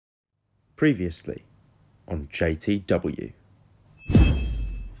Previously on JTW.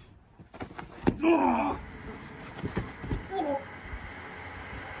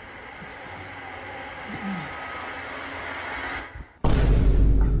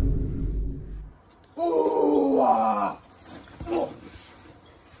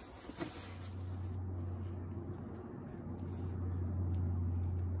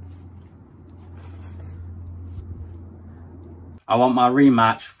 I want my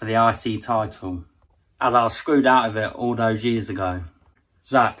rematch for the IC title, as I was screwed out of it all those years ago.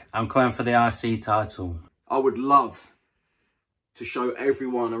 Zac, I'm calling for the IC title. I would love to show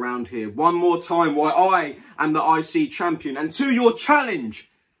everyone around here one more time why I am the IC champion. And to your challenge,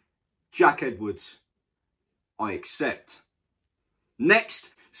 Jack Edwards, I accept.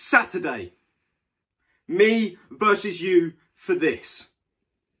 Next Saturday, me versus you for this.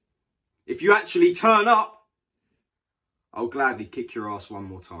 If you actually turn up, I'll gladly kick your ass one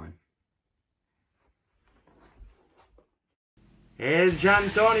more time. El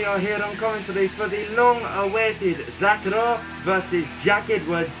Giantonio here on commentary for the long-awaited Zac Rowe versus Jack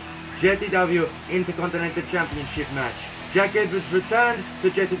Edwards JTW Intercontinental Championship match. Jack Edwards returned to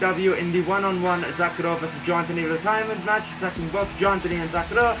JTW in the one-on-one Zac Rowe versus Joe Anthony retirement match, attacking both Joe Anthony and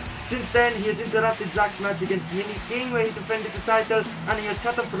Zac Rowe. Since then, he has interrupted Zac's match against Mini King, where he defended the title, and he has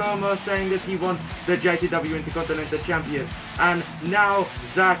cut a promo saying that he wants the JTW Intercontinental Champion. And now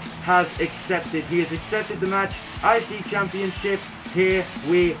Zac has accepted. He has accepted the match, IC Championship. Here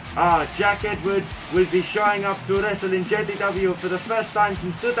we are. Jack Edwards will be showing up to wrestle in JTW for the first time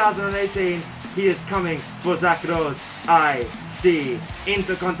since 2018. He is coming for Zac Rowe's IC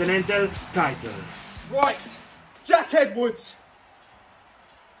Intercontinental title. Right, Jack Edwards,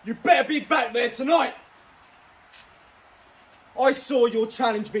 you better be back there tonight. I saw your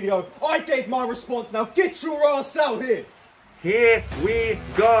challenge video. I gave my response. Now get your ass out here. Here we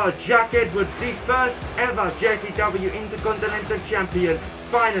go. Jack Edwards, the first ever JTW Intercontinental Champion,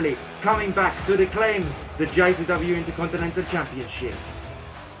 finally coming back to reclaim the JTW Intercontinental Championship.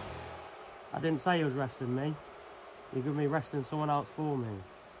 I didn't say he was wrestling me. You're going to be wrestling someone else for me.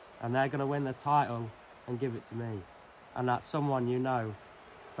 And they're going to win the title and give it to me. And that's someone you know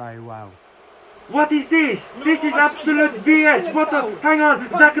very well. What is this? This is absolute BS. What the? Hang on.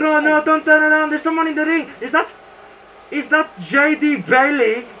 Zac Rowe, no, don't turn around. There's someone in the ring. Is that JD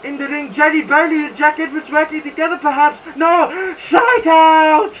Bailey in the ring? JD Bailey and Jack Edwards working together perhaps? No! Strike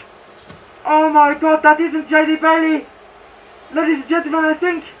out! Oh my god, that isn't JD Bailey. Ladies and gentlemen, I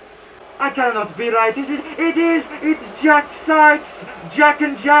think I cannot be right, is it? It is! It's Jack Sykes! Jack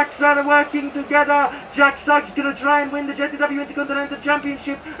and Jax are working together! Jack Sykes is gonna try and win the JTW Intercontinental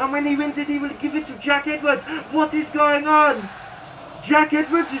Championship, and when he wins it, he will give it to Jack Edwards. What is going on? Jack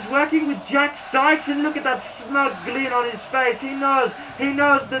Edwards is working with Jack Sykes, and look at that smug gleam on his face. He knows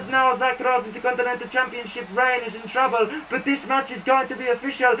that now Zac Rowe's Intercontinental Championship reign is in trouble, but this match is going to be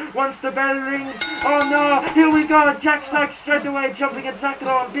official once the bell rings. Oh no, here we go, Jack Sykes straight away jumping at Zac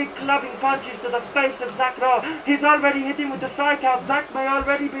Rowe and big clubbing punches to the face of Zac Rowe. He's already hit him with the psych out. Zac may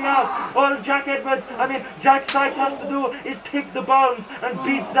already be out. All Jack Sykes has to do is pick the bones and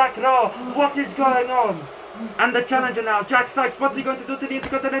beat Zac Rowe. What is going on? And the challenger now, Jack Sykes, what's he going to do to the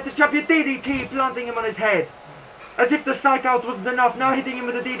Intercontinental Champion? DDT, planting him on his head. As if the psych out wasn't enough, now hitting him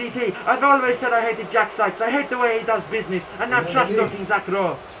with a DDT. I've always said I hated Jack Sykes. I hate the way he does business, and now trash-talking Zac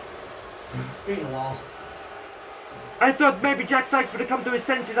Rowe. It's been a while. I thought maybe Jack Sykes would have come to his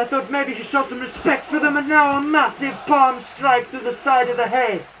senses. I thought maybe he'd show some respect for them, and now a massive palm strike to the side of the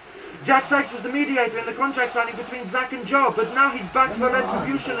head. Jack Sykes was the mediator in the contract signing between Zac and Joe, but now he's back for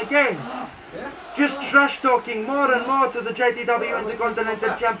retribution again. Just trash-talking more and more to the JTW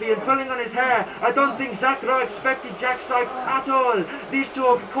Intercontinental Champion, pulling on his hair. I don't think Zac Rowe expected Jack Sykes at all. These two,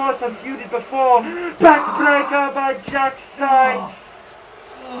 of course, have feuded before. Backbreaker by Jack Sykes.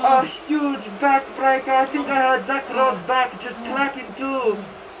 A huge backbreaker. I think I heard Zac Rowe's back just clacking too.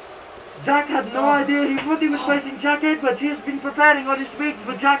 Zac had no idea. He thought he was facing Jack Edwards. He has been preparing all this week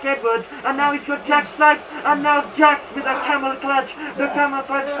for Jack Edwards, and now he's got Jack Sykes, and now Jax with a camel clutch. The camel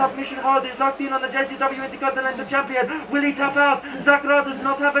clutch submission hold is locked in on the JTW Intercontinental Champion. Will he tap out? Zac Rowe does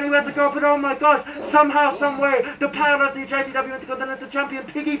not have anywhere to go, but oh my gosh, somehow, someway, the power of the JTW Intercontinental Champion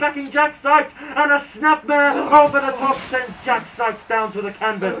piggybacking Jack Sykes, and a snapmare over the top sends Jack Sykes down to the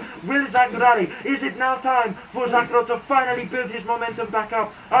canvas. Will Zac rally? Is it now time for Zac Rowe to finally build his momentum back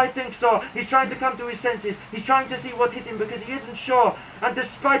up? I think so. He's trying to come to his senses. He's trying to see what hit him because he isn't sure. And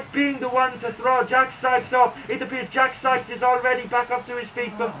despite being the one to throw Jack Sykes off, it appears Jack Sykes is already back up to his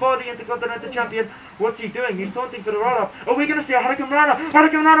feet before the Intercontinental Champion. What's he doing? He's taunting for the roll-up. Are we going to see a Hurricane Rana?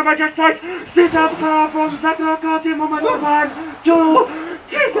 Hurricane Rana by Jack Sykes. Sit out power from Zac Rowe. Caught him. Oh my god. 1, 2.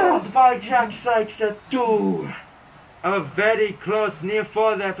 Kick out by Jack Sykes at 2. A very close near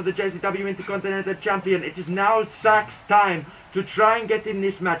fall there for the JTW Intercontinental Champion. It is now Zac's time to try and get in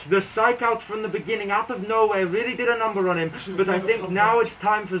this match. The psych out from the beginning, out of nowhere, really did a number on him. But I think now it's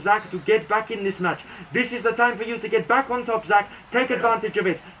time for Zac to get back in this match. This is the time for you to get back on top, Zac. Take advantage of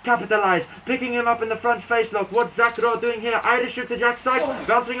it. Capitalize. Picking him up in the front face lock. What's Zac Rowe doing here? Irish shoot to Jack Sykes.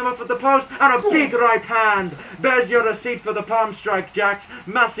 Bouncing him up at the post. And a big right hand. There's your receipt for the palm strike, Jax.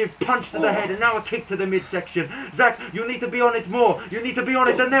 Massive punch to the head. And now a kick to the midsection. Zac, you need to be on it more. You need to be on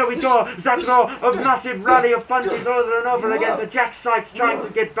it. And there we go. Zac Rowe, a massive rally of punches over and over again. Jack Sykes trying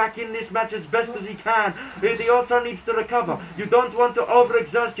to get back in this match as best as he can. He also needs to recover. You don't want to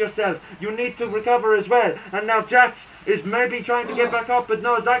overexert yourself. You need to recover as well. And now Jax is maybe trying to get back up, but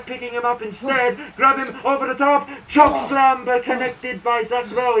no, Zac picking him up instead. Grab him over the top. Choke slam connected by Zac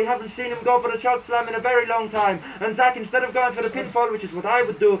Rowe. We haven't seen him go for a choke slam in a very long time. And Zac, instead of going for the pinfall, which is what I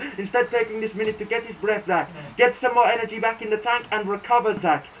would do, instead taking this minute to get his breath back, get some more energy back in the tank and recover,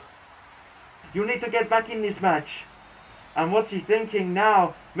 Zac. You need to get back in this match. And what's he thinking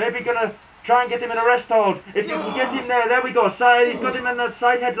now? Maybe gonna try and get him in a rest hold. If you can get him there we go. Side, he's got him in that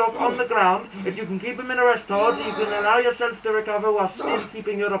side headlock on the ground. If you can keep him in a rest hold, you can allow yourself to recover while still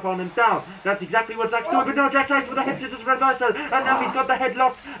keeping your opponent down. That's exactly what Zac's doing. But no, Jack Sykes with the head scissors reversal. And now he's got the head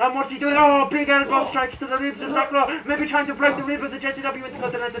locked. And what's he doing? Oh, big elbow strikes to the ribs of Zac Rowe. Maybe trying to break the rib of the JTW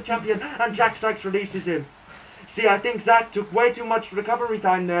Intercontinental Champion. And Jack Sykes releases him. See, I think Zac took way too much recovery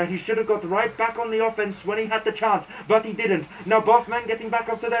time there. He should have got right back on the offense when he had the chance, but he didn't. Now both men getting back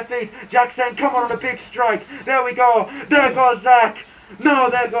up to their feet. Jack saying, come on, a big strike. There we go. There goes Zac. No,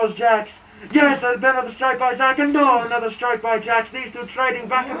 there goes Jax. Yes, another strike by Zac, and no, another strike by Jax. These two trading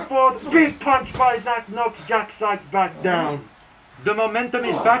back and forth. Big punch by Zac knocks Jack Sykes back down. The momentum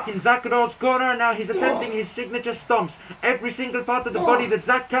is back in Zac Rowe's corner. Now he's attempting his signature stomps. Every single part of the body that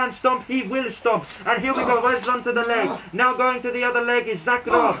Zac can stomp, he will stomp. And here we go, well onto the leg. Now going to the other leg is Zac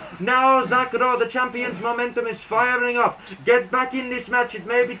Rowe. Now Zac Rowe, the champion's momentum is firing up. Get back in this match. It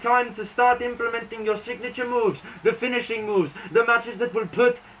may be time to start implementing your signature moves, the finishing moves, the matches that will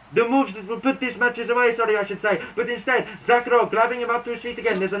put the moves that will put these matches away, I should say. But instead, Zac Rowe grabbing him up to his feet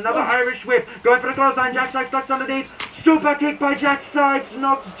again. There's another Irish whip. Going for a clothesline. Jack Sykes ducks underneath. Super kick by Jack Sykes.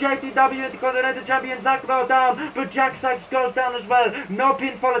 Knocks JTW Intercontinental Champion Zac Rowe down. But Jack Sykes goes down as well. No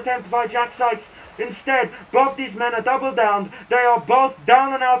pinfall attempt by Jack Sykes. Instead, both these men are double down. They are both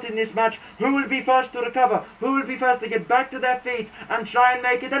down and out in this match. Who will be first to recover? Who will be first to get back to their feet and try and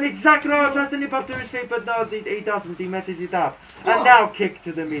make it? And it's Zac Rowe tries to nip up to his feet, but no, he doesn't. He messes it up. And now kick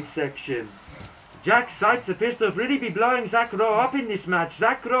to the midsection. Jack Sykes appears to have really been blowing Zac Rowe up in this match.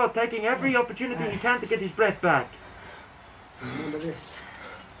 Zac Rowe taking every opportunity he can to get his breath back. Remember this.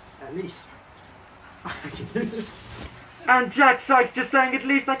 At least I can do this. And Jack Sykes just saying, at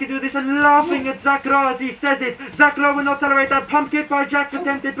least I can do this, and laughing at Zac Rowe as he says it. Zac Rowe will not tolerate that. Pump kick by Jax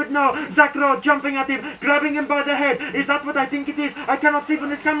attempted, but no. Zac Rowe jumping at him, grabbing him by the head. Is that what I think it is? I cannot see from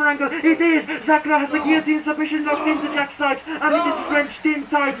this camera angle. It is. Zac Rowe has the guillotine submission locked into Jack Sykes, and it is wrenched in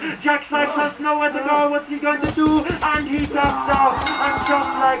tight. Jack Sykes has nowhere to go. What's he going to do? And he taps out. And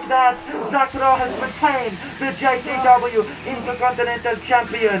just like that, Zac Rowe has retained the JTW Intercontinental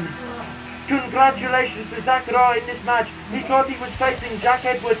Champion. Congratulations to Zac Rowe in this match. He thought he was facing Jack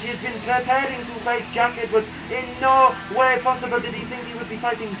Edwards. He's been preparing to face Jack Edwards. In no way possible did he think he would be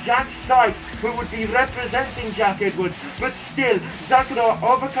fighting Jack Sykes, who would be representing Jack Edwards. But still, Zac Rowe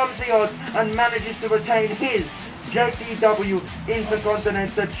overcomes the odds and manages to retain his JTW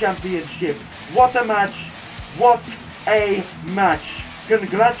Intercontinental Championship. What a match. What a match.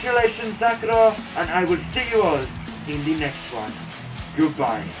 Congratulations, Zac Rowe, and I will see you all in the next one.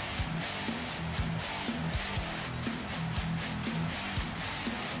 Goodbye.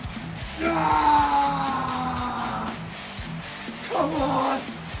 Ah! Come on!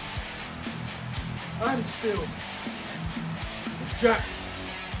 I'm still. Jack,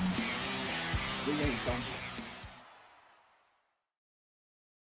 we ain't done.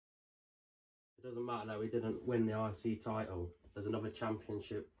 It doesn't matter that we didn't win the IC title. There's another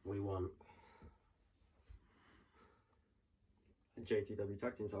championship we won. JTW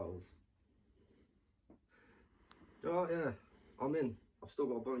tag team titles. Oh yeah, I'm in. I've still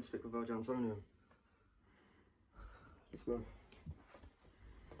got a bone to pick with Antonio. Let's go.